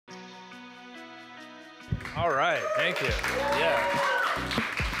All right, thank you. Yeah.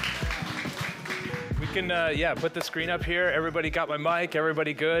 We can, yeah, put the screen up here. Everybody got my mic?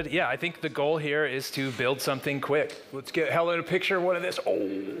 Everybody good? Yeah, I think the goal here is to build something quick. Let's get Helen a picture of one of this. Oh,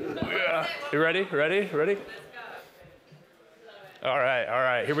 yeah. You ready? Ready? Ready? All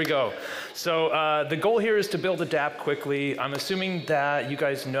right, here we go. So the goal here is to build a dApp quickly. I'm assuming that you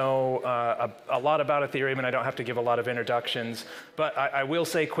guys know a lot about Ethereum, and I don't have to give a lot of introductions. But I will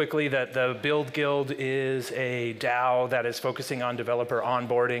say quickly that the Build Guild is a DAO that is focusing on developer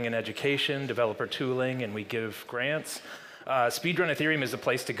onboarding and education, developer tooling, and we give grants. Speedrun Ethereum is the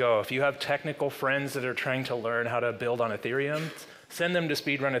place to go. If you have technical friends that are trying to learn how to build on Ethereum, send them to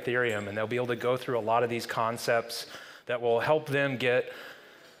Speedrun Ethereum, and they'll be able to go through a lot of these concepts that will help them get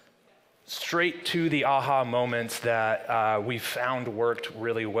straight to the aha moments that we found worked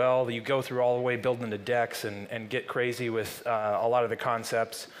really well. You go through all the way building the decks and get crazy with a lot of the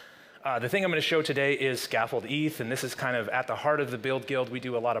concepts. The thing I'm going to show today is Scaffold ETH, and this is kind of at the heart of the Build Guild. We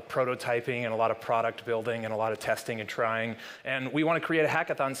do a lot of prototyping and a lot of product building and a lot of testing and trying. And we want to create a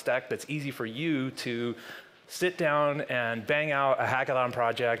hackathon stack that's easy for you to sit down and bang out a hackathon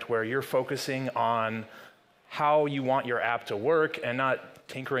project where you're focusing on how you want your app to work and not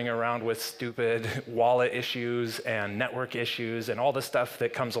tinkering around with stupid wallet issues and network issues and all the stuff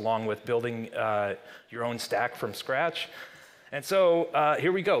that comes along with building your own stack from scratch. And so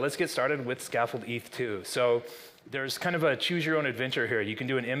here we go. Let's get started with Scaffold ETH 2. So there's kind of a choose your own adventure here. You can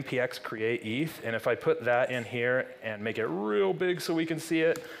do an MPX create ETH, and if I put that in here and make it real big so we can see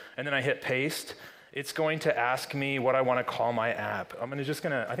it, and then I hit paste, it's going to ask me what I want to call my app. I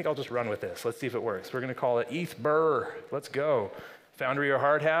think I'll just run with this. Let's see if it works. We're going to call it ETHBer. Let's go. Foundry or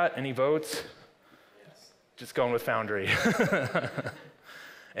hard hat? Any votes? Yes. Just going with Foundry.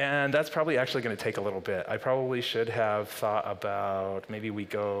 And that's probably actually going to take a little bit. I probably should have thought about maybe we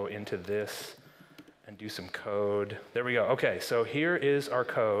go into this and do some code. There we go. OK, so here is our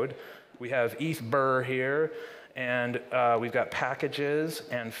code. We have ETHBer here. And we've got packages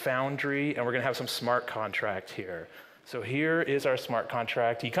and Foundry, and we're going to have some smart contract here. So here is our smart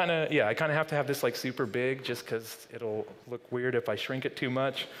contract. I kind of have to have this like super big just because it'll look weird if I shrink it too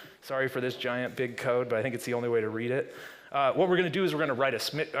much. Sorry for this giant big code, but I think it's the only way to read it. What we're going to do is we're going to write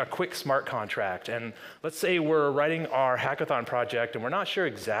a quick smart contract. And let's say we're writing our hackathon project, and we're not sure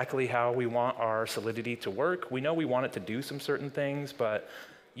exactly how we want our Solidity to work. We know we want it to do some certain things, but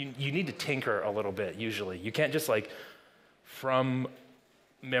you need to tinker a little bit, usually. You can't just like, from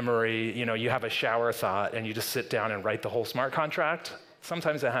memory, you have a shower thought and you just sit down and write the whole smart contract.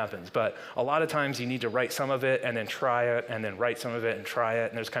 Sometimes that happens, but a lot of times you need to write some of it and then try it and then write some of it and try it,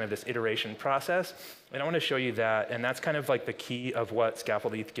 and there's kind of this iteration process. And I want to show you that, and that's kind of like the key of what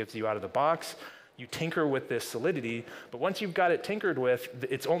Scaffold ETH gives you out of the box. You tinker with this Solidity, but once you've got it tinkered with,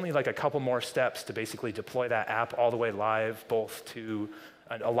 it's only like a couple more steps to basically deploy that app all the way live, both to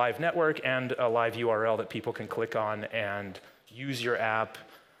a live network and a live URL that people can click on and use your app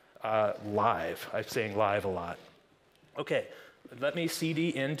live. I'm saying live a lot. OK, let me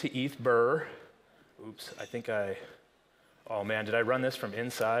CD into ETHBer. Oops, oh man, did I run this from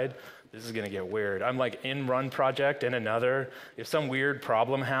inside? This is going to get weird. I'm like in run project and another. If some weird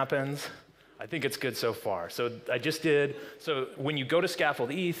problem happens, I think it's good so far. So so when you go to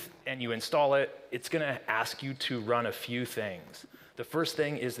Scaffold ETH and you install it, it's going to ask you to run a few things. The first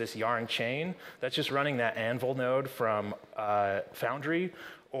thing is this yarn chain. That's just running that Anvil node from Foundry,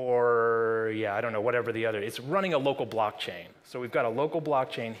 or yeah, I don't know, whatever the other. It's running a local blockchain. So we've got a local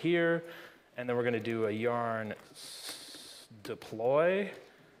blockchain here, and then we're going to do a yarn deploy.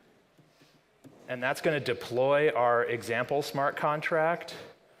 And that's going to deploy our example smart contract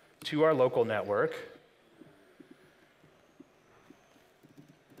to our local network.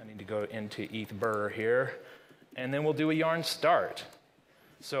 I need to go into ETHBer here. And then we'll do a yarn start.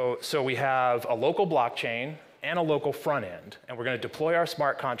 So we have a local blockchain and a local front end. And we're going to deploy our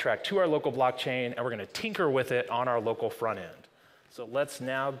smart contract to our local blockchain, and we're going to tinker with it on our local front end. So let's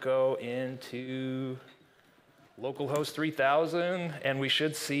now go into localhost 3000, and we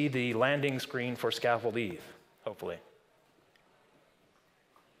should see the landing screen for Scaffold ETH, hopefully.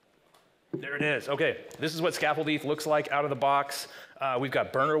 There it is. OK, this is what Scaffold ETH looks like out of the box. We've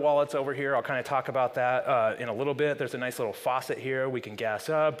got burner wallets over here. I'll kind of talk about that in a little bit. There's a nice little faucet here we can gas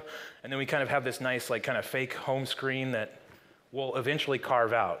up. And then we kind of have this nice like kind of fake home screen that we'll eventually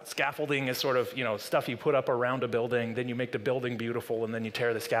carve out. Scaffolding is sort of stuff you put up around a building, then you make the building beautiful, and then you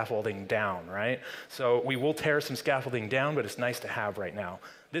tear the scaffolding down, right? So we will tear some scaffolding down, but it's nice to have right now.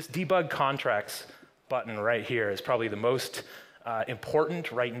 This debug contracts button right here is probably the most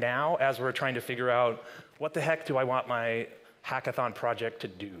important right now as we're trying to figure out what the heck do I want my hackathon project to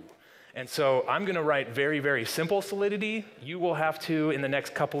do. And so I'm going to write very, very simple Solidity. You will have to, in the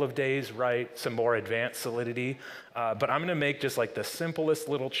next couple of days, write some more advanced Solidity. But I'm going to make just like the simplest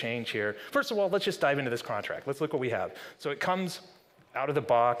little change here. First of all, let's just dive into this contract. Let's look what we have. So it comes out of the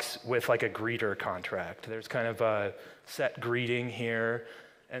box with like a greeter contract. There's kind of a set greeting here.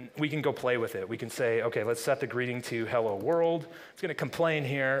 And we can go play with it. We can say, OK, let's set the greeting to hello world. It's going to complain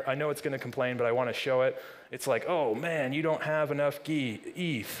here. I know it's going to complain, but I want to show it. It's like, oh, man, you don't have enough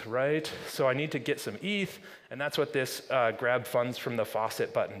ETH, right? So I need to get some ETH. And that's what this grab funds from the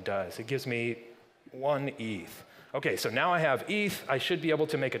faucet button does. It gives me 1 ETH. OK, so now I have ETH. I should be able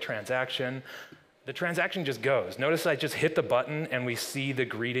to make a transaction. The transaction just goes. Notice I just hit the button and we see the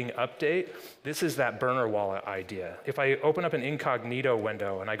greeting update. This is that burner wallet idea. If I open up an incognito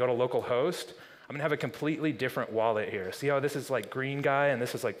window and I go to localhost, I'm gonna have a completely different wallet here. See how this is like green guy and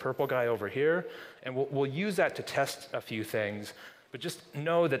this is like purple guy over here? And we'll use that to test a few things, but just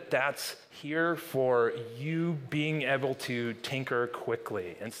know that that's here for you being able to tinker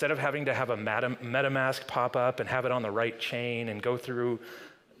quickly. Instead of having to have a MetaMask pop up and have it on the right chain and go through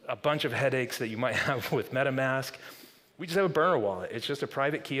a bunch of headaches that you might have with MetaMask, we just have a burner wallet. It's just a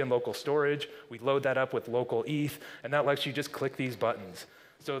private key and local storage. We load that up with local ETH, and that lets you just click these buttons.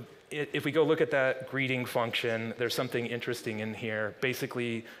 So if we go look at that greeting function, there's something interesting in here.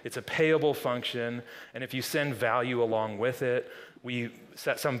 Basically, it's a payable function, and if you send value along with it, we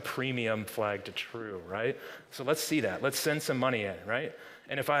set some premium flag to true, right? So let's see that. Let's send some money in, right?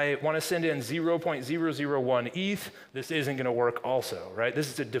 And if I want to send in 0.001 ETH, this isn't going to work also, right? This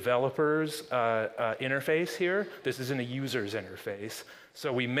is a developer's interface here. This isn't a user's interface.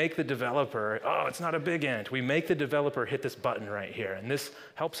 So we make the developer, oh, it's not a big int. We make the developer hit this button right here. And this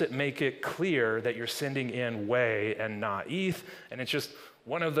helps it make it clear that you're sending in Wei and not ETH. And it's just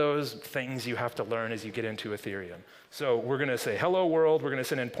one of those things you have to learn as you get into Ethereum. So we're going to say, hello world. We're going to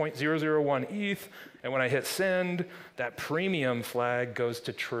send in 0.001 ETH. And when I hit send, that premium flag goes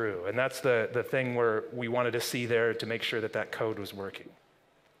to true. And that's the thing where we wanted to see there to make sure that that code was working.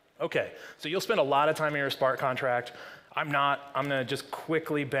 OK, so you'll spend a lot of time in your smart contract. I'm not. I'm going to just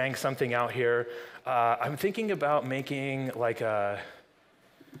quickly bang something out here. I'm thinking about making like a,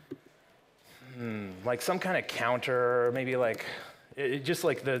 like some kind of counter, maybe like, just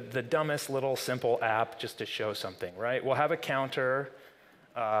like the dumbest little simple app just to show something, right? We'll have a counter.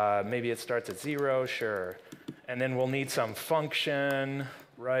 Maybe it starts at 0, sure. And then we'll need some function,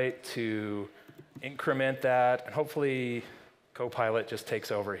 right, to increment that. And hopefully Copilot just takes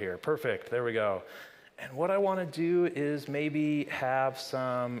over here. Perfect, there we go. And what I want to do is maybe have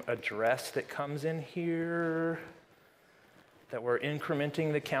some address that comes in here that we're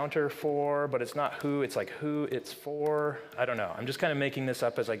incrementing the counter for, but it's not who, it's like who it's for. I don't know. I'm just kind of making this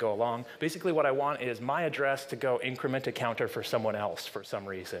up as I go along. Basically what I want is my address to go increment a counter for someone else for some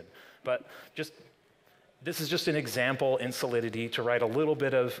reason. But just this is just an example in Solidity to write a little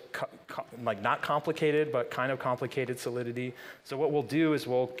bit of, like not complicated, but kind of complicated Solidity. So what we'll do is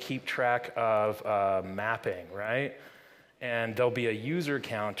we'll keep track of mapping, right? And there'll be a user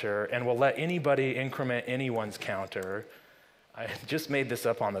counter, and we'll let anybody increment anyone's counter. I just made this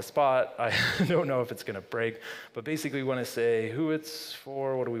up on the spot. I don't know if it's going to break, but basically we want to say who it's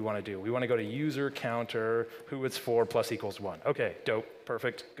for. What do we want to do? We want to go to user counter, who it's for, plus equals 1. OK, dope,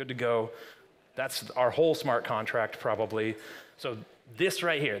 perfect, good to go. That's our whole smart contract probably. So this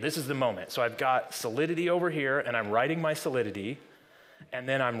right here, this is the moment. So I've got Solidity over here, and I'm writing my Solidity. And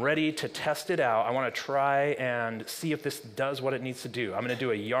then I'm ready to test it out. I want to try and see if this does what it needs to do. I'm going to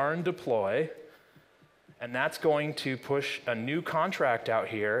do a yarn deploy. And that's going to push a new contract out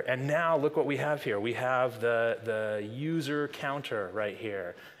here. And now look what we have here. We have the user counter right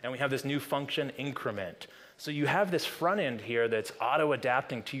here. And we have this new function increment. So you have this front end here that's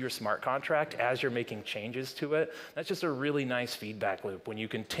auto-adapting to your smart contract as you're making changes to it. That's just a really nice feedback loop when you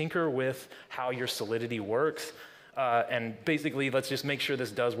can tinker with how your Solidity works. And basically, let's just make sure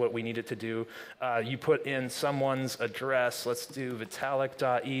this does what we need it to do. You put in someone's address. Let's do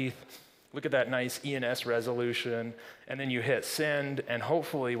Vitalik.eth. Look at that nice ENS resolution. And then you hit send. And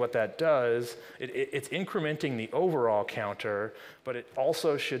hopefully what that does, it's incrementing the overall counter, but it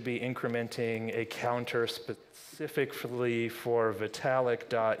also should be incrementing a counter specifically for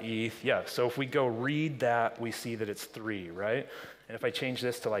Vitalik.eth. Yeah, so if we go read that, we see that it's 3, right? And if I change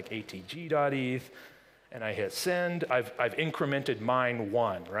this to like ATG.eth, and I hit send, I've incremented mine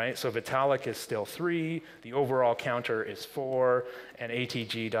 1, right? So Vitalik is still 3, the overall counter is 4, and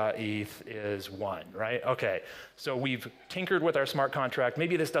atg.eth is 1, right? Okay, so we've tinkered with our smart contract.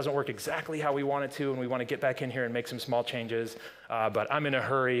 Maybe this doesn't work exactly how we want it to, and we want to get back in here and make some small changes, but I'm in a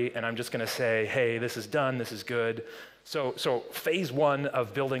hurry, and I'm just going to say, hey, this is done, this is good. So phase 1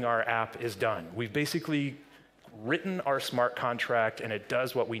 of building our app is done. We've basically written our smart contract, and it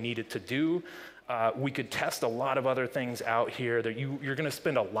does what we need it to do. We could test a lot of other things out here. That you're going to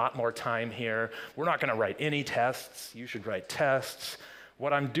spend a lot more time here. We're not going to write any tests. You should write tests.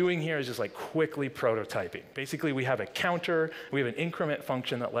 What I'm doing here is just like quickly prototyping. Basically, we have a counter. We have an increment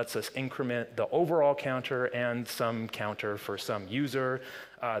function that lets us increment the overall counter and some counter for some user.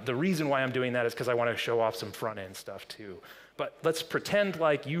 The reason why I'm doing that is because I want to show off some front-end stuff too. But let's pretend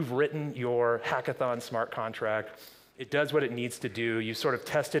like you've written your hackathon smart contract. It does what it needs to do. You sort of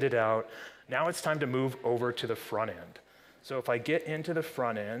tested it out. Now it's time to move over to the front end. So if I get into the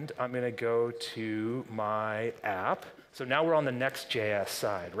front end, I'm going to go to my app. So now we're on the Next.js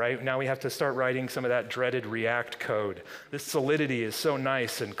side, right? Now we have to start writing some of that dreaded React code. This Solidity is so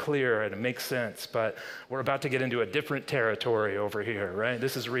nice and clear and it makes sense, but we're about to get into a different territory over here, right?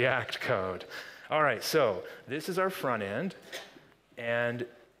 This is React code. All right, so this is our front end, and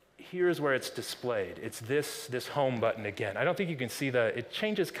here's where it's displayed. It's this home button again. I don't think you can see it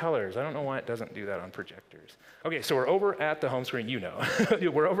changes colors. I don't know why it doesn't do that on projectors. Okay, so we're over at the home screen, you know.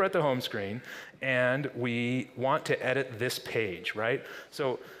 We're over at the home screen, and we want to edit this page, right?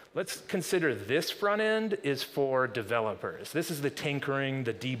 So let's consider this front end is for developers. This is the tinkering,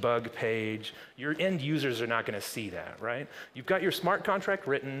 the debug page. Your end users are not going to see that, right? You've got your smart contract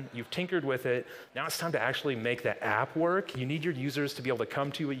written, you've tinkered with it. Now it's time to actually make the app work. You need your users to be able to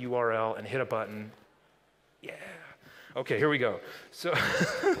come to a URL and hit a button. Yeah. Okay, here we go. So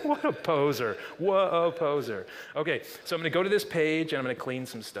what a poser. Whoa, poser. Okay, so I'm going to go to this page, and I'm going to clean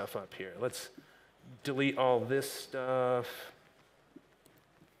some stuff up here. Let's delete all this stuff.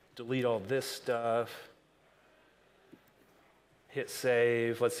 Delete all this stuff. Hit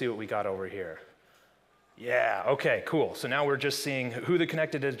save. Let's see what we got over here. Yeah, okay, cool. So now we're just seeing who the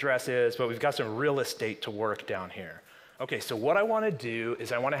connected address is, but we've got some real estate to work down here. Okay, so what I want to do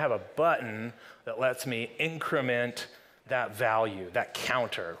is I want to have a button that lets me increment that value, that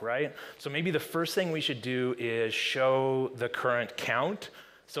counter, right? So maybe the first thing we should do is show the current count.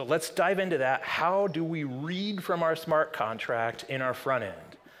 So let's dive into that. How do we read from our smart contract in our front end?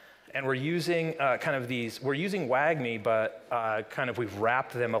 And we're using we're using WAGMI, but we've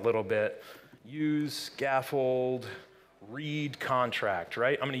wrapped them a little bit. Use scaffold, read contract,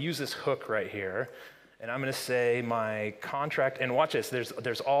 right? I'm going to use this hook right here. And I'm going to say my contract, and watch this,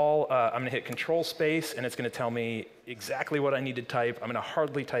 there's all, I'm going to hit control space, and it's going to tell me exactly what I need to type. I'm going to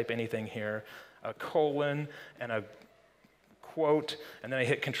hardly type anything here. A colon and a quote, and then I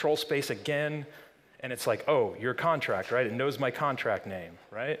hit control space again, and it's like, oh, your contract, right? It knows my contract name,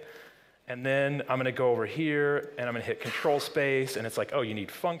 right? And then I'm going to go over here, and I'm going to hit control space, and it's like, oh, you need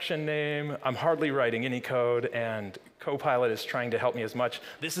function name. I'm hardly writing any code, and Copilot is trying to help me as much.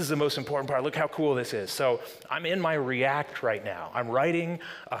 This is the most important part. Look how cool this is. So I'm in my React right now. I'm writing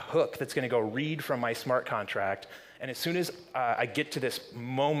a hook that's going to go read from my smart contract, and as soon as I get to this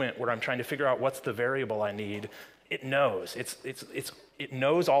moment where I'm trying to figure out what's the variable I need, it knows. It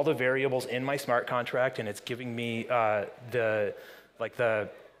knows all the variables in my smart contract, and it's giving me the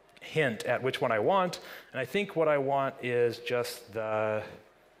hint at which one I want. And I think what I want is just the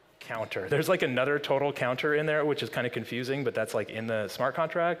counter. There's like another total counter in there, which is kind of confusing, but that's like in the smart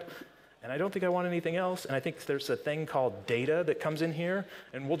contract. And I don't think I want anything else. And I think there's a thing called data that comes in here,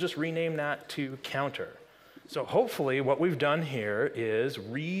 and we'll just rename that to counter. So hopefully what we've done here is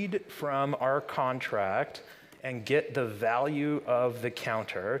read from our contract and get the value of the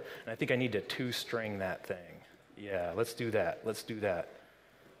counter. And I think I need to toString that thing. Yeah, let's do that. Let's do that.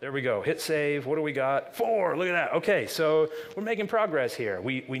 There we go. Hit save. What do we got? 4. Look at that. Okay, so we're making progress here.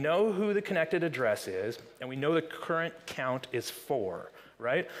 We know who the connected address is, and we know the current count is 4,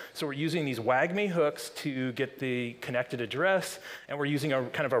 right? So we're using these WAGMI hooks to get the connected address, and we're using a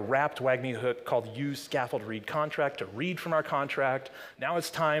kind of a wrapped WAGMI hook called use scaffold read contract to read from our contract. Now it's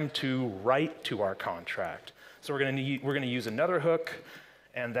time to write to our contract. So we're going to use another hook,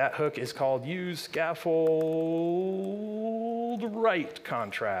 and that hook is called use scaffold write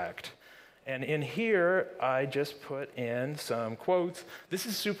contract. And in here, I just put in some quotes. This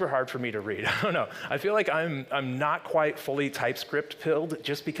is super hard for me to read. I don't know. I feel like I'm not quite fully TypeScript pilled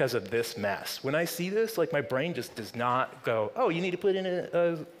just because of this mess. When I see this, like my brain just does not go, oh, you need to put in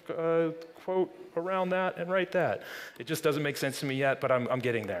a quote around that and write that. It just doesn't make sense to me yet, but I'm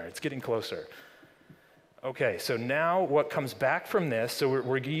getting there. It's getting closer. Okay, so now what comes back from this, so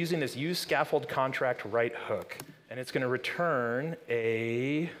we're using this use scaffold contract write hook, and it's going to return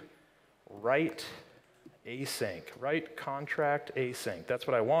a write async, write contract async. That's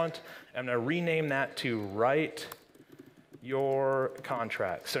what I want. I'm going to rename that to write your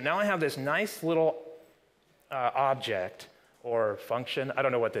contract. So now I have this nice little object or function. I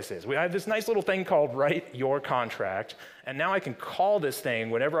don't know what this is. We have this nice little thing called write your contract, and now I can call this thing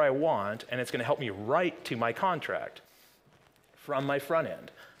whenever I want, and it's going to help me write to my contract from my front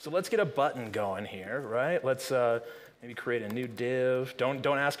end. So let's get a button going here, right? Let's maybe create a new div. Don't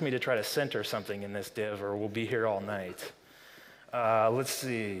ask me to try to center something in this div, or we'll be here all night. Let's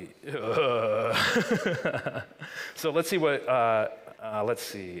see. So let's see what. Let's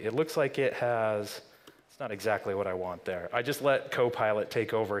see. It looks like it has. Not exactly what I want there. I just let Copilot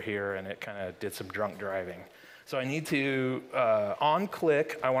take over here, and it kind of did some drunk driving. So I need to, on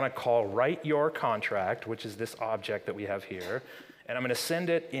click, I want to call write your contract, which is this object that we have here. And I'm going to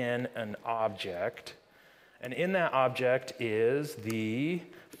send it in an object. And in that object is the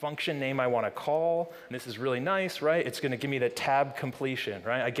function name I want to call. And this is really nice, right? It's going to give me the tab completion,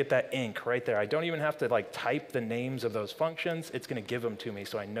 right? I get that ink right there. I don't even have to like type the names of those functions. It's going to give them to me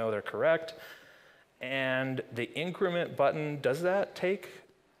so I know they're correct. And the increment button, does that take?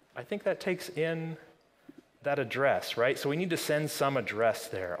 I think that takes in that address, right? So we need to send some address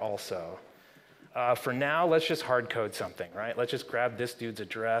there also. For now, let's just hard code something, right? Let's just grab this dude's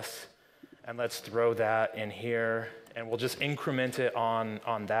address and let's throw that in here, and we'll just increment it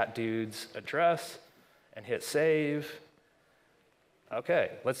on that dude's address and hit save.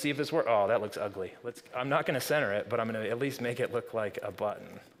 Okay, let's see if this works. Oh, that looks ugly. I'm not going to center it, but I'm going to at least make it look like a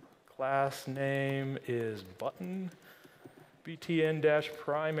button. Class name is button,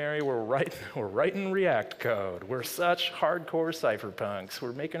 btn-primary. We're writing React code. We're such hardcore cypherpunks.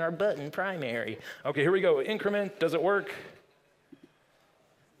 We're making our button primary. Okay, here we go. Increment, does it work?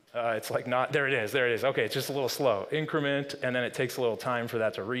 It's like not, there it is. Okay, it's just a little slow. Increment, and then it takes a little time for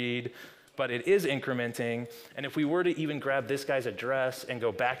that to read. But it is incrementing, and if we were to even grab this guy's address and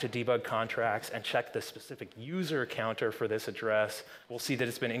go back to debug contracts and check the specific user counter for this address, we'll see that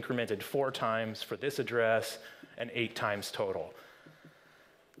it's been incremented 4 times for this address and 8 times total.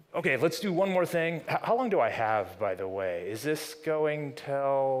 Okay, let's do one more thing. How long do I have, by the way? Is this going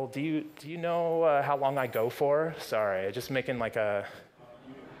till, do you know how long I go for? Sorry, I'm just making like a...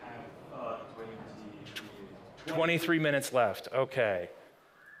 You have 23 minutes left, okay.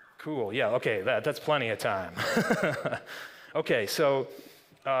 Cool, yeah, okay, that's plenty of time. Okay, so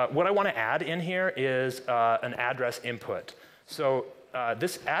what I want to add in here is an address input. So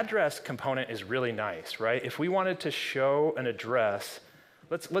this address component is really nice, right? If we wanted to show an address,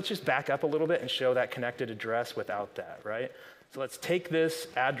 let's just back up a little bit and show that connected address without that, right? So let's take this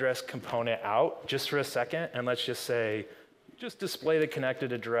address component out just for a second, and let's just say, just display the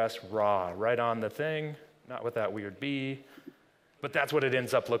connected address raw, right on the thing, not with that weird B. But that's what it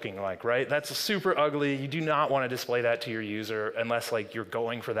ends up looking like, right? That's super ugly. You do not want to display that to your user unless like you're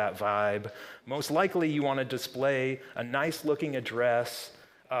going for that vibe. Most likely you want to display a nice looking address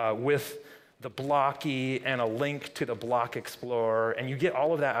with the blocky and a link to the block explorer, and you get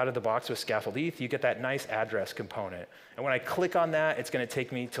all of that out of the box with Scaffold ETH. You get that nice address component. And when I click on that, it's going to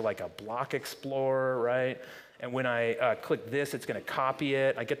take me to like a block explorer, right? And when I click this, it's going to copy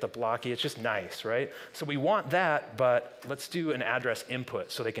it. I get the blocky. It's just nice, right? So we want that, but let's do an address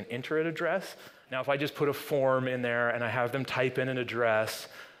input so they can enter an address. Now, if I just put a form in there and I have them type in an address,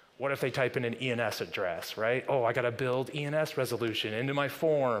 what if they type in an ENS address, right? Oh, I got to build ENS resolution into my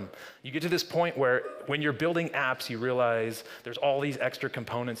form. You get to this point where when you're building apps, you realize there's all these extra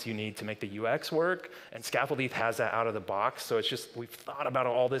components you need to make the UX work, and Scaffold ETH has that out of the box. So it's just, we've thought about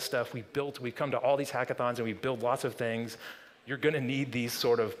all this stuff. We've come to all these hackathons, and we build lots of things. You're going to need these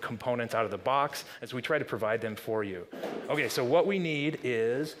sort of components out of the box, and so we try to provide them for you. Okay, so what we need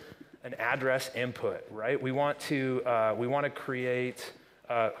is an address input, right? We want to create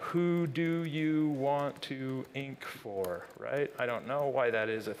who do you want to ink for, right? I don't know why that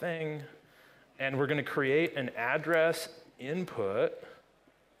is a thing. And we're going to create an address input.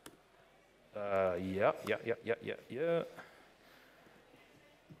 Yeah.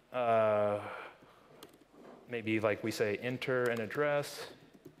 Maybe like we say enter an address.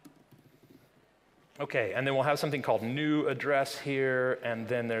 Okay, and then we'll have something called new address here, and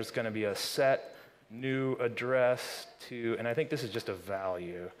then there's going to be a set new address to, and I think this is just a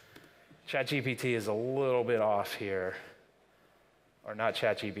value. ChatGPT is a little bit off here. Or not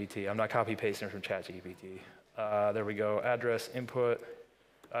ChatGPT, I'm not copy pasting from ChatGPT. There we go, address input.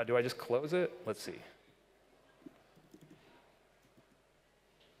 Do I just close it? Let's see.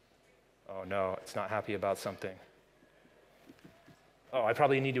 Oh no, it's not happy about something. Oh, I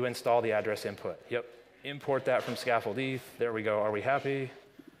probably need to install the address input. Yep, import that from scaffold ETH. There we go, are we happy?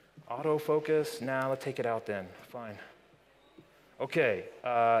 Autofocus, nah, let's take it out then, fine. Okay,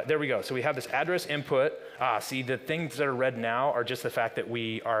 there we go. So we have this address input. See, the things that are red now are just the fact that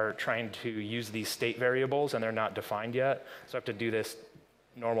we are trying to use these state variables and they're not defined yet. So I have to do this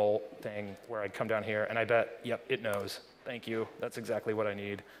normal thing where I come down here and I bet, yep, it knows. Thank you, that's exactly what I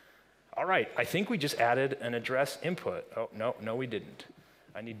need. All right, I think we just added an address input. Oh, no, we didn't.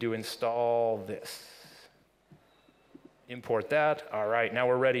 I need to install this. Import that. All right, now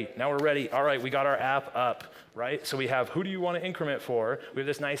we're ready. All right, we got our app up, right? So we have who do you want to increment for? We have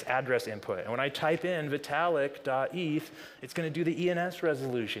this nice address input. And when I type in Vitalik.eth, it's going to do the ENS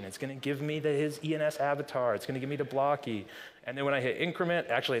resolution. It's going to give me his ENS avatar. It's going to give me the blocky. And then when I hit increment,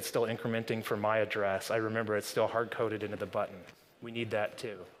 actually it's still incrementing for my address. I remember it's still hard-coded into the button. We need that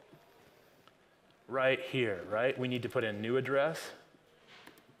too. Right here, right? We need to put in new address.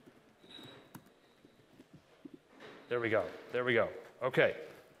 There we go.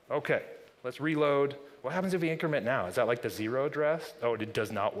 Okay, let's reload. What happens if we increment now? Is that like the 0 address? Oh, it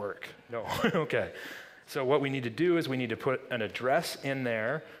does not work. No, okay. So what we need to do is we need to put an address in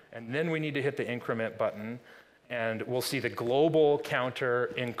there, and then we need to hit the increment button, and we'll see the global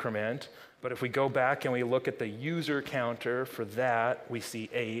counter increment. But if we go back and we look at the user counter for that, we see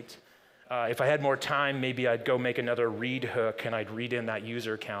 8. If I had more time, maybe I'd go make another read hook and I'd read in that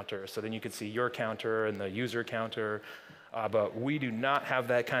user counter. So then you could see your counter and the user counter. But we do not have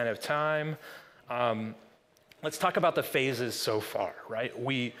that kind of time. Let's talk about the phases so far, right?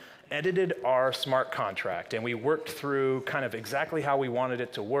 We edited our smart contract and we worked through kind of exactly how we wanted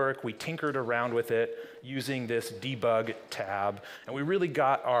it to work. We tinkered around with it using this debug tab. And we really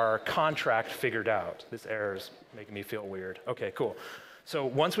got our contract figured out. This error's making me feel weird. Okay, cool. So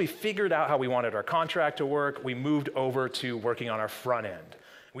once we figured out how we wanted our contract to work, we moved over to working on our front end.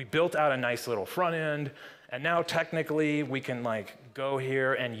 We built out a nice little front end, and now technically we can go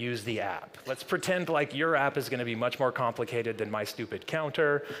here and use the app. Let's pretend like your app is going to be much more complicated than my stupid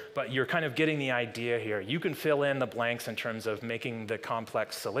counter, but you're kind of getting the idea here. You can fill in the blanks in terms of making the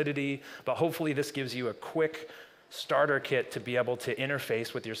complex Solidity, but hopefully this gives you a quick starter kit to be able to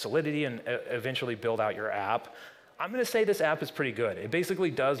interface with your Solidity and eventually build out your app. I'm going to say this app is pretty good. It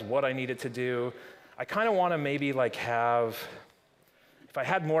basically does what I need it to do. I kind of want to maybe have, if I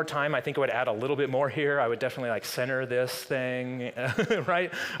had more time, I think I would add a little bit more here. I would definitely center this thing,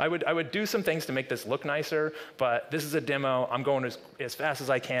 right? I would do some things to make this look nicer, but this is a demo. I'm going as fast as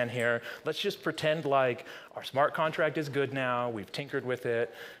I can here. Let's just pretend like our smart contract is good now. We've tinkered with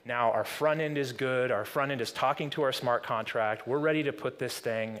it. Now our front end is good. Our front end is talking to our smart contract. We're ready to put this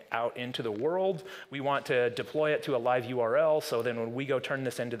thing out into the world. We want to deploy it to a live URL, so then when we go turn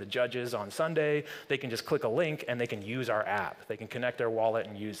this into the judges on Sunday, they can just click a link and they can use our app. They can connect their wallet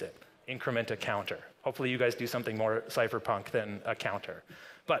and use it. Increment a counter. Hopefully you guys do something more cypherpunk than a counter.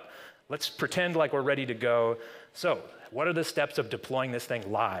 But let's pretend like we're ready to go. So what are the steps of deploying this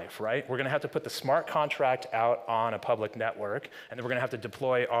thing live, right? We're going to have to put the smart contract out on a public network, and then we're going to have to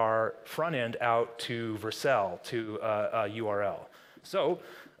deploy our front end out to Vercel, to a URL. So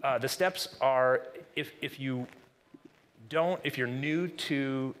the steps are, if you're new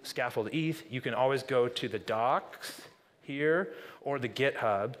to Scaffold ETH, you can always go to the docs here or the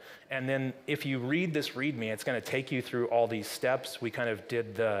GitHub. And then if you read this README, it's going to take you through all these steps. We kind of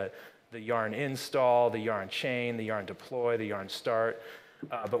did the yarn install, the yarn chain, the yarn deploy, the yarn start.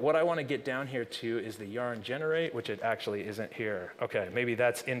 But what I want to get down here to is the yarn generate, which it actually isn't here. OK, maybe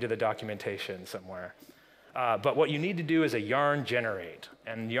that's into the documentation somewhere. But what you need to do is a yarn generate.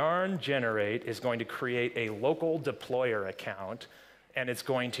 And yarn generate is going to create a local deployer account, and it's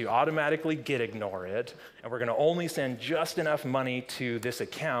going to automatically git ignore it. And we're going to only send just enough money to this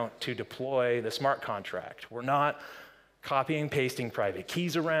account to deploy the smart contract. We're not copying and pasting private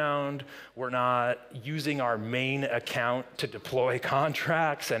keys around. We're not using our main account to deploy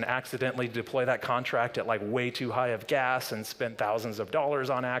contracts and accidentally deploy that contract at way too high of gas and spend thousands of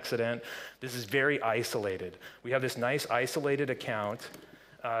dollars on accident. This is very isolated. We have this nice isolated account,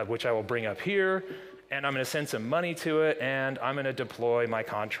 which I will bring up here, and I'm going to send some money to it, and I'm going to deploy my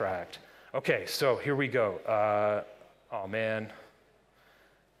contract. Okay, so here we go. Oh man,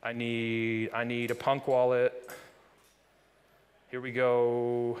 I need a Punk wallet. Here we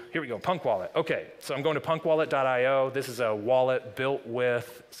go, Punk wallet. Okay, so I'm going to punkwallet.io. This is a wallet built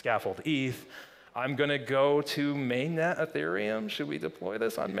with Scaffold ETH. I'm gonna go to mainnet Ethereum. Should we deploy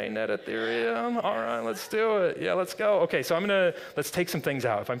this on mainnet Ethereum? All right, let's do it. Yeah, let's go. Okay, so let's take some things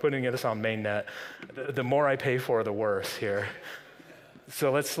out. If I'm putting this on mainnet, the more I pay for, the worse here.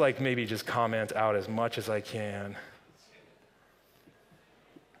 So let's like maybe just comment out as much as I can.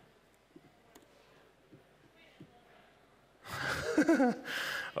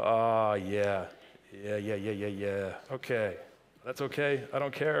 Oh, yeah. Yeah. Okay. That's okay. I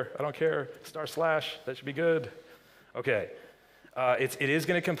don't care. // that should be good. Okay. It is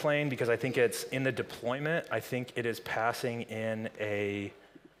going to complain because I think it's in the deployment. I think it is passing in an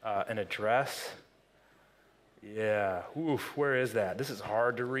address. Yeah. Oof, where is that? This is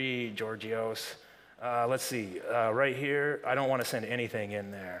hard to read, Georgios. Let's see. Right here, I don't want to send anything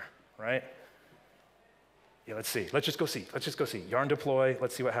in there, right? Yeah, let's see. Let's just go see. Yarn deploy.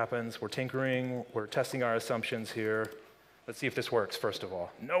 Let's see what happens. We're tinkering. We're testing our assumptions here. Let's see if this works, first of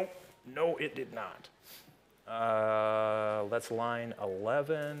all. Nope. No, it did not. Let's line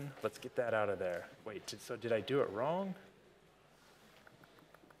 11. Let's get that out of there. Wait, so did I do it wrong?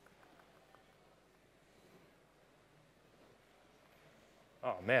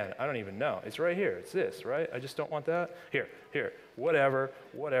 Oh, man, I don't even know. It's right here. It's this, right? I just don't want that. Here. Whatever.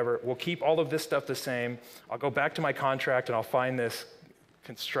 We'll keep all of this stuff the same. I'll go back to my contract, and I'll find this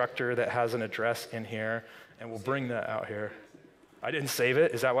constructor that has an address in here, and we'll bring that out here. I didn't save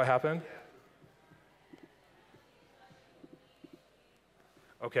it. Is that what happened?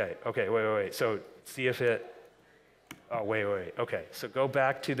 Okay, wait. So see if it, oh, wait. Okay, so go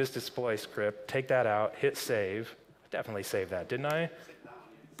back to this display script, take that out, hit save. I definitely saved that, didn't I?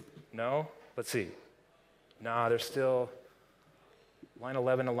 No? Let's see. Nah, there's still line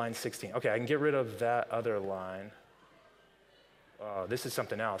 11 to line 16. Okay, I can get rid of that other line. Oh, this is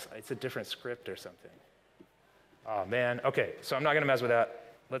something else. It's a different script or something. Oh, man. Okay, so I'm not going to mess with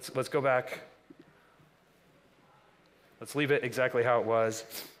that. Let's go back. Let's leave it exactly how it was,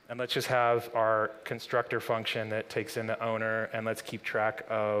 and let's just have our constructor function that takes in the owner, and let's keep track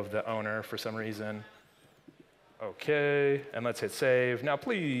of the owner for some reason. Okay, and let's hit save. Now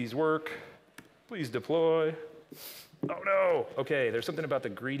please work. Please deploy. Oh no! Okay, there's something about the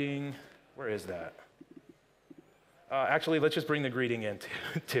greeting. Where is that? Actually, let's just bring the greeting in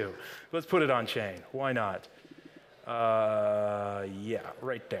too. Let's put it on chain. Why not? Yeah,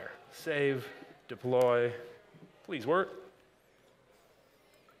 right there. Save, deploy. Please work.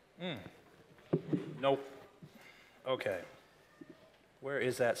 Nope. Okay. Where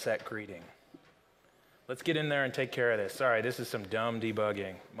is that set greeting? Let's get in there and take care of this. Sorry, this is some dumb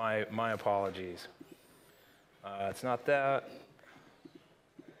debugging. My apologies. It's not that.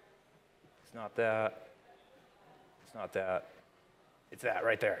 It's not that. It's not that. It's that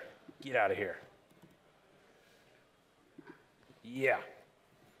right there. Get out of here. Yeah.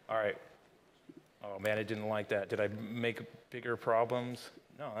 All right. Oh, man, it didn't like that. Did I make bigger problems?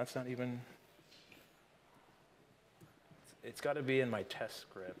 No, that's not even. It's got to be in my test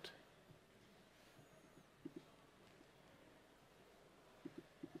script.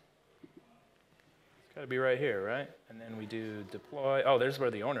 It's got to be right here, right? And then we do deploy. Oh, there's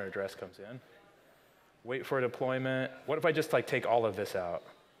where the owner address comes in. Wait for deployment. What if I just like take all of this out?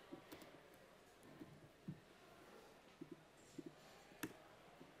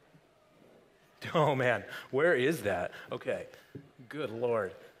 Oh man, where is that? Okay, good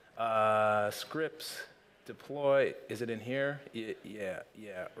Lord. Scripts, deploy, is it in here? Yeah,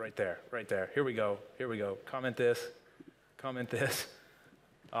 right there. Here we go. Comment this.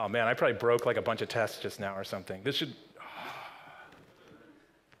 Oh man, I probably broke like a bunch of tests just now or something. This should,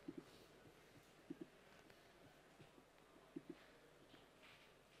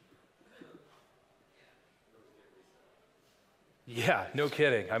 yeah, no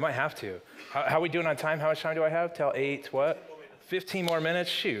kidding. I might have to. How are we doing on time? How much time do I have? Till 8, what? 15 more minutes?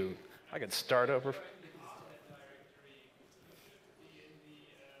 Shoot. I could start over.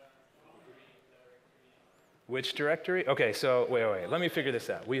 Which directory? Okay, so wait. Let me figure this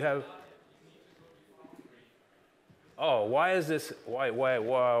out. We have. Oh, why is this?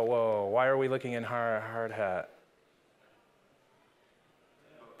 Whoa. Why are we looking in hard hat?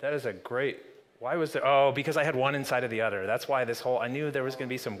 That is a great. Why was there? Oh, because I had one inside of the other. That's why this whole, I knew there was going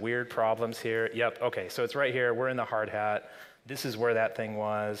to be some weird problems here. Yep, okay, so it's right here. We're in the hard hat. This is where that thing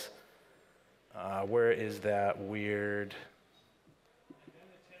was. Where is that weird?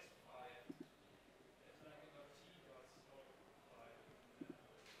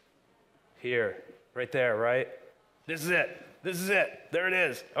 Here, right there, right? This is it. There it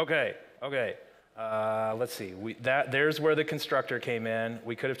is. Okay. Let's see. There's where the constructor came in.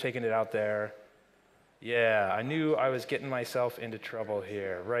 We could have taken it out there. Yeah, I knew I was getting myself into trouble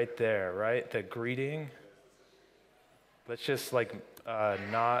here. Right there, right? The greeting. Let's just like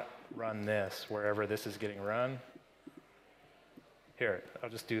not run this wherever this is getting run. Here, I'll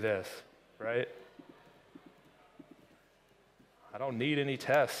just do this, right? I don't need any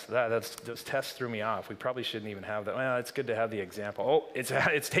tests. Those tests threw me off. We probably shouldn't even have that. Well, it's good to have the example. Oh,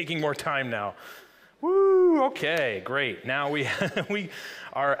 it's taking more time now. Woo, okay, great. Now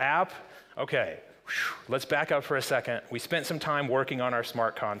our app, okay, let's back up for a second. We spent some time working on our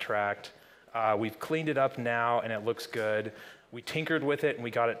smart contract. We've cleaned it up now and it looks good. We tinkered with it and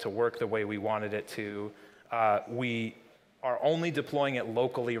we got it to work the way we wanted it to. We are only deploying it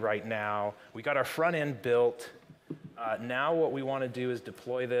locally right now. We got our front end built. Now what we want to do is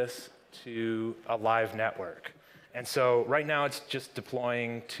deploy this to a live network. And so right now it's just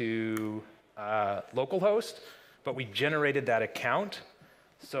deploying to localhost, but we generated that account.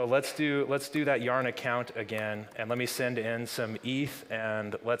 So let's do that Yarn account again, and let me send in some ETH,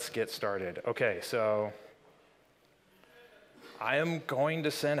 and let's get started. Okay, so I am going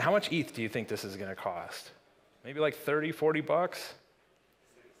to send, how much ETH do you think this is going to cost? Maybe like 30, 40 bucks?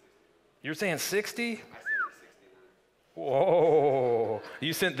 You're saying 60? Whoa,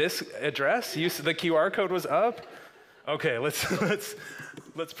 you sent this address? The QR code was up? Okay, let's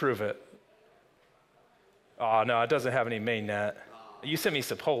prove it. Oh, no, it doesn't have any mainnet. You sent me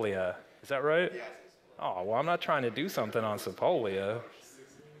Sepolia, is that right? Oh, well, I'm not trying to do something on Sepolia.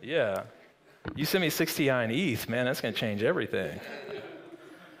 Yeah, you sent me 69 ETH, man, that's gonna change everything.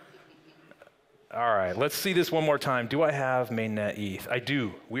 All right, let's see this one more time. Do I have mainnet ETH? I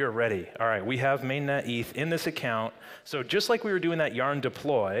do. We are ready. All right, we have mainnet ETH in this account. So just like we were doing that yarn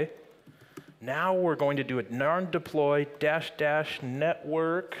deploy, now we're going to do a yarn deploy --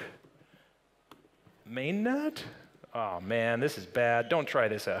 network mainnet. Oh man, this is bad. Don't try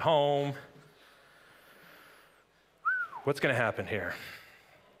this at home. What's going to happen here?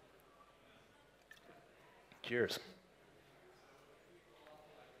 Cheers.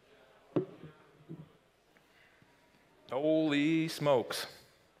 Holy smokes.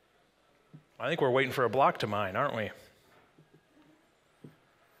 I think we're waiting for a block to mine, aren't we?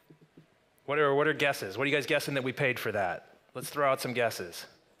 What are guesses? What are you guys guessing that we paid for that? Let's throw out some guesses.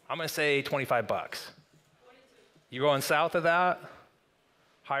 I'm going to say 25 bucks. 22. You going south of that?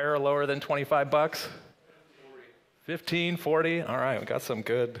 Higher or lower than 25 bucks? 40. 15, 40? All right, we got some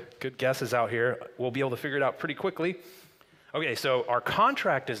good guesses out here. We'll be able to figure it out pretty quickly. Okay, so our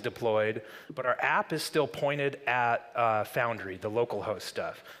contract is deployed, but our app is still pointed at Foundry, the localhost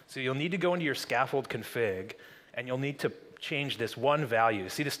stuff. So you'll need to go into your scaffold config, and you'll need to change this one value.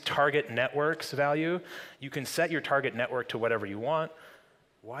 See this target networks value? You can set your target network to whatever you want.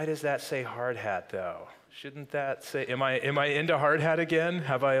 Why does that say hard hat, though? Shouldn't that say, am I into hard hat again?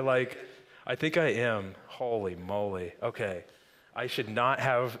 Have I think I am. Holy moly. Okay. I should not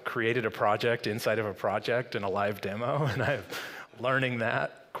have created a project inside of a project in a live demo, and I'm learning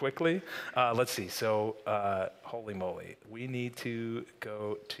that quickly. Let's see, so holy moly. We need to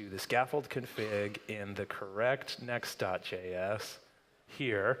go to the scaffold config in the correct next.js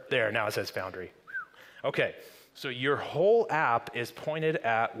here. There, now it says Foundry. Okay, so your whole app is pointed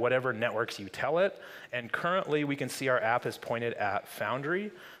at whatever networks you tell it, and currently we can see our app is pointed at Foundry.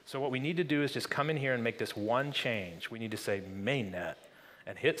 So what we need to do is just come in here and make this one change. We need to say mainnet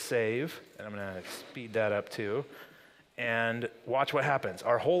and hit save, and I'm gonna speed that up too, and watch what happens.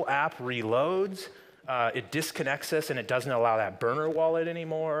 Our whole app reloads, it disconnects us and it doesn't allow that burner wallet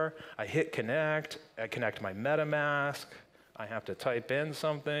anymore. I hit connect, I connect my MetaMask, I have to type in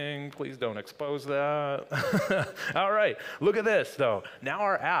something, please don't expose that. All right, look at this though. Now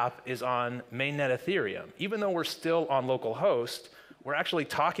our app is on mainnet Ethereum. Even though we're still on localhost, we're actually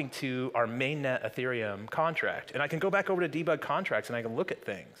talking to our mainnet Ethereum contract. And I can go back over to debug contracts and I can look at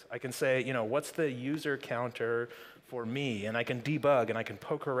things. I can say, you know, what's the user counter for me? And I can debug and I can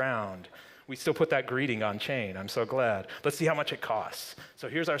poke around. We still put that greeting on chain, I'm so glad. Let's see how much it costs. So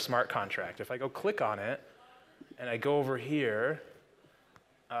here's our smart contract. If I go click on it and I go over here,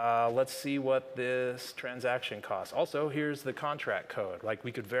 let's see what this transaction costs. Also, here's the contract code. Like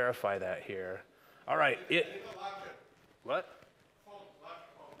we could verify that here. All right, what?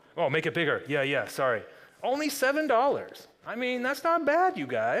 Oh, make it bigger. Yeah, sorry. Only $7. I mean, that's not bad, you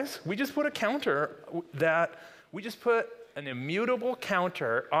guys. We just put a counter we just put an immutable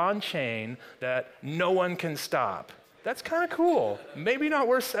counter on chain that no one can stop. That's kind of cool. Maybe not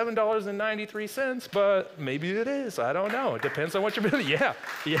worth $7.93, but maybe it is. I don't know. It depends on what you're building. Yeah.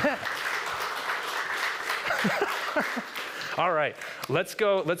 All right, let's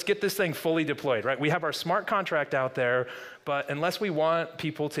get this thing fully deployed, right? We have our smart contract out there, but unless we want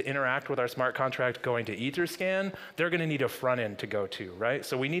people to interact with our smart contract going to Etherscan, they're gonna need a front end to go to, right?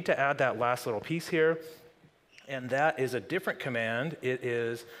 So we need to add that last little piece here, and that is a different command. It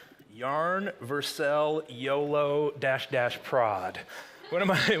is yarn vercel YOLO -- prod. one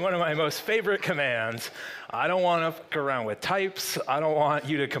of my most favorite commands. I don't want to fuck around with types. I don't want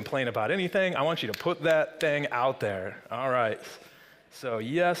you to complain about anything. I want you to put that thing out there. All right. So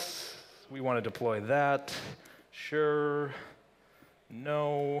yes, we want to deploy that. Sure.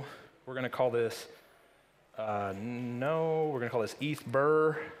 No. We're going to call this no. We're going to call this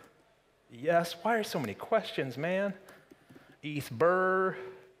ETHBer. Yes. Why are so many questions, man? ETHBer.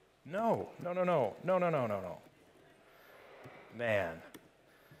 No. No, no, no. No, no, no, no, no. Man.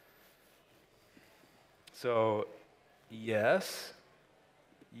 So, yes,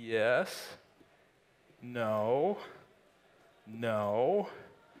 yes, no, no.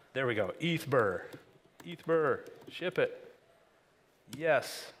 There we go. ETHBer. ETHBer. Ship it.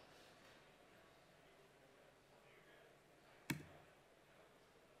 Yes.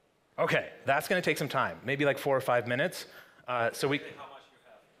 Okay, that's going to take some time, maybe like 4 or 5 minutes.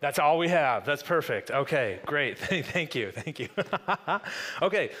 That's all we have. That's perfect. Okay, great. Thank you. Thank you.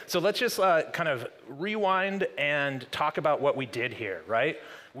 Okay, so let's just kind of rewind and talk about what we did here, right?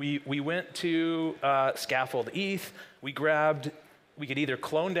 We went to scaffold ETH. We could either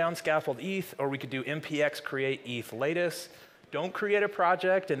clone down scaffold ETH or we could do npx create ETH latest. Don't create a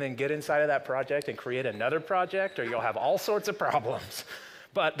project and then get inside of that project and create another project or you'll have all sorts of problems.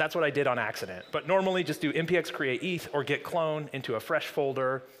 But that's what I did on accident. But normally just do npx create ETH or git clone into a fresh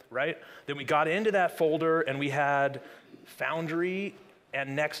folder, right? Then we got into that folder and we had Foundry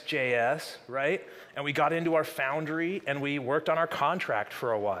and Next.js, right? And we got into our Foundry and we worked on our contract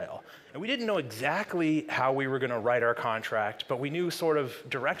for a while. And we didn't know exactly how we were going to write our contract, but we knew sort of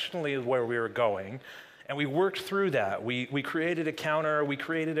directionally where we were going. And we worked through that. We created a counter. We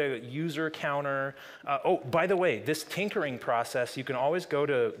created a user counter. Oh, by the way, this tinkering process, you can always go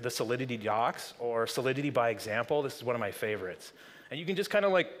to the Solidity docs or Solidity by example. This is one of my favorites. And you can just kind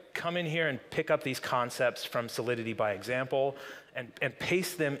of like come in here and pick up these concepts from Solidity by example and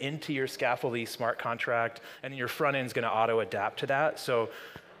paste them into your Scaffold smart contract. And your front end is going to auto-adapt to that. So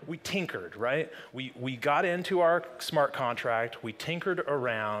we tinkered, right? We got into our smart contract. We tinkered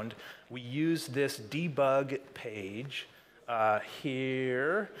around. We used this debug page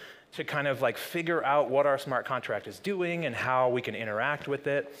here to kind of like figure out what our smart contract is doing and how we can interact with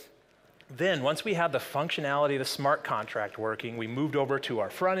it. Then once we had the functionality of the smart contract working, we moved over to our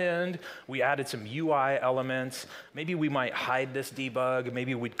front end. We added some UI elements. Maybe we might hide this debug.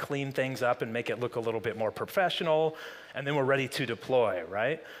 Maybe we'd clean things up and make it look a little bit more professional. And then we're ready to deploy,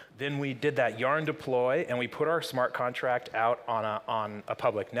 right? Then we did that yarn deploy, and we put our smart contract out on a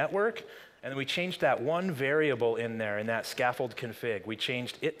public network. And then we changed that one variable in there in that scaffold config. We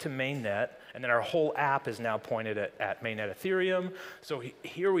changed it to mainnet, and then our whole app is now pointed at mainnet Ethereum. So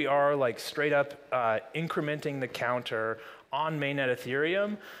here we are, like straight up incrementing the counter on mainnet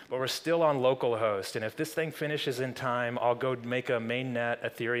Ethereum, but we're still on localhost. And if this thing finishes in time, I'll go make a mainnet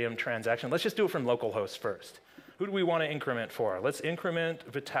Ethereum transaction. Let's just do it from localhost first. Who do we want to increment for? Let's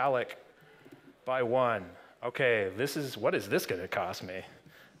increment Vitalik by 1. Okay, what is this going to cost me?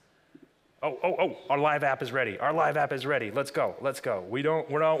 Oh, our live app is ready. Our live app is ready. Let's go. Let's go. We're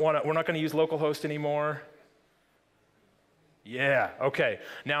not going to use localhost anymore. Yeah, okay.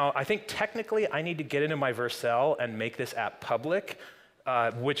 Now, I think technically I need to get into my Vercel and make this app public,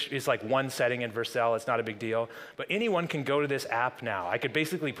 which is like one setting in Vercel. It's not a big deal. But anyone can go to this app now. I could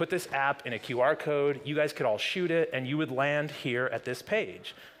basically put this app in a QR code. You guys could all shoot it, and you would land here at this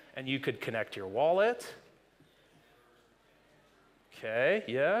page. And you could connect your wallet. Okay,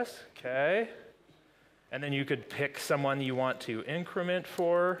 yes, okay. And then you could pick someone you want to increment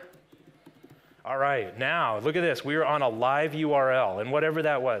for. All right, now look at this. We are on a live URL, and whatever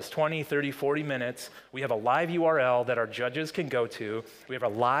that was, 20, 30, 40 minutes, we have a live URL that our judges can go to. We have a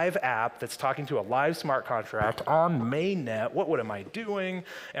live app that's talking to a live smart contract on mainnet. What am I doing?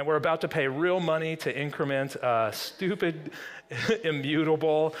 And we're about to pay real money to increment a stupid,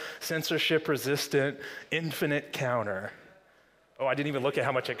 immutable, censorship-resistant, infinite counter. Oh, I didn't even look at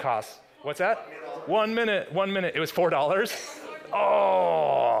how much it costs. What's that? 1 minute, 1 minute. It was $4?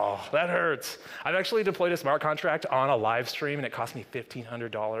 Oh, that hurts. I've actually deployed a smart contract on a live stream, and it cost me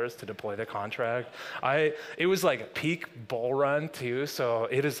 $1,500 to deploy the contract. It was like peak bull run, too, so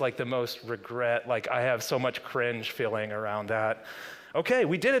it is like the most regret. Like, I have so much cringe feeling around that. Okay,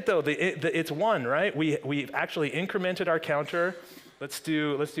 we did it, though. It's one, right? We've actually incremented our counter. Let's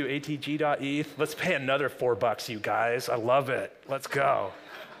do atg.eth. Let's pay another $4, you guys. I love it. Let's go.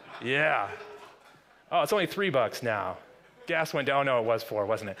 Yeah. Oh, it's only $3 now. Gas went down. Oh, no, it was 4,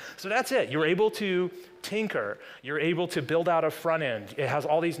 wasn't it? So that's it. You're able to tinker. You're able to build out a front end. It has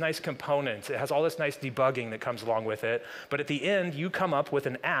all these nice components. It has all this nice debugging that comes along with it. But at the end, you come up with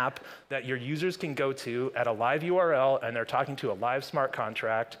an app that your users can go to at a live URL, and they're talking to a live smart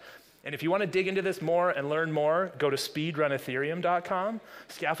contract. And if you want to dig into this more and learn more, go to speedrunethereum.com.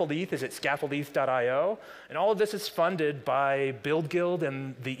 Scaffold ETH is at scaffoldeth.io. And all of this is funded by Build Guild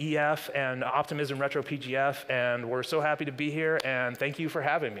and the EF and Optimism Retro PGF. And we're so happy to be here. And thank you for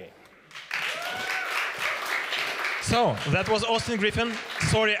having me. So that was Austin Griffin.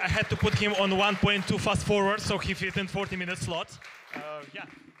 Sorry, I had to put him on 1.2 fast forward, so he fit in 40-minute slot. Yeah.